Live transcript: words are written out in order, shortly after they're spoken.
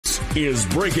is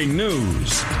breaking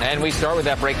news. And we start with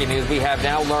that breaking news. We have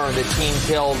now learned the teen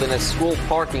killed in a school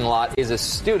parking lot is a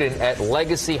student at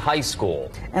Legacy High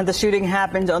School. And the shooting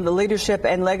happened on the Leadership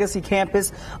and Legacy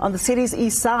campus on the city's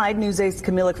east side. News 8's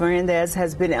Camila Fernandez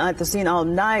has been at the scene all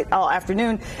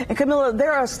afternoon. And Camila,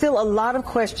 there are still a lot of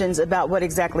questions about what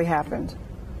exactly happened.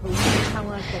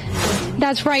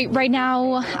 That's right. Right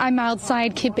now, I'm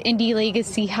outside Kip Indy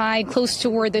Legacy High, close to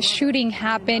where the shooting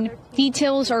happened.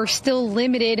 Details are still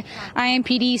limited.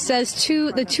 IMPD says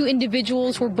the two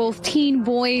individuals were both teen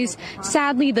boys.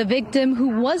 Sadly, the victim,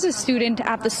 who was a student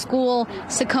at the school,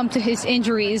 succumbed to his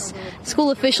injuries.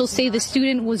 School officials say the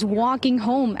student was walking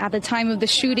home at the time of the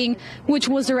shooting, which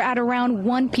was at around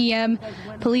 1 p.m.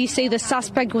 Police say the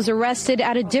suspect was arrested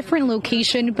at a different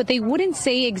location, but they wouldn't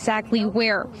say exactly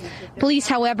where. Police,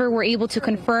 however, were able to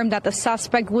confirm that the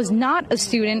suspect was not a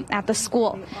student at the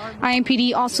school.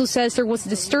 IMPD also says there was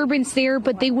disturbance there,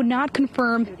 but they would not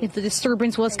confirm if the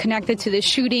disturbance was connected to the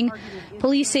shooting.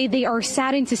 Police say they are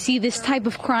saddened to see this type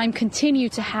of crime continue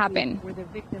to happen.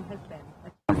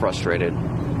 I'm frustrated.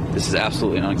 This is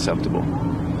absolutely unacceptable.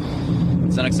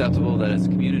 It's unacceptable that as a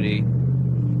community,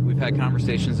 we've had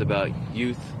conversations about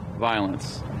youth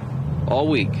violence all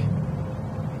week,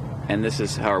 and this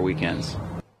is how our week ends.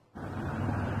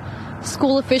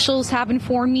 School officials have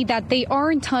informed me that they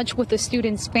are in touch with the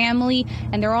student's family,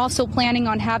 and they're also planning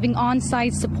on having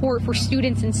on-site support for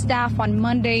students and staff on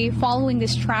Monday following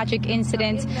this tragic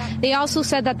incident. They also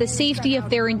said that the safety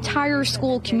of their entire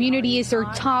school community is their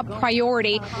top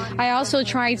priority. I also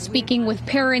tried speaking with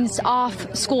parents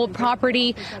off school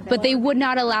property, but they would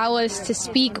not allow us to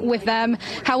speak with them.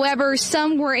 However,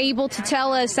 some were able to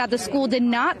tell us that the school did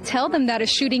not tell them that a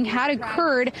shooting had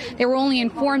occurred. They were only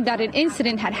informed that an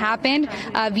incident had happened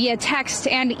via text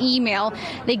and email.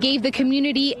 They gave the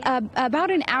community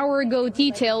about an hour ago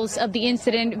details of the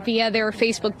incident via their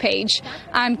Facebook page.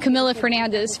 I'm Camila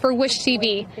Fernandez for Wish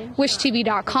TV,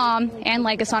 wishtv.com, and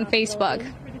like us on Facebook.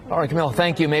 All right, Camila,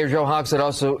 thank you. Mayor Joe Hogsett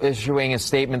also issuing a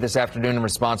statement this afternoon in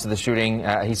response to the shooting.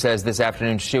 He says this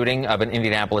afternoon's shooting of an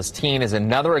Indianapolis teen is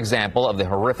another example of the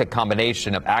horrific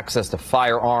combination of access to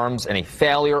firearms and a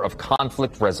failure of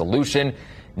conflict resolution.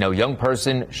 No young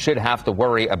person should have to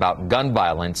worry about gun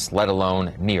violence, let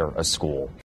alone near a school.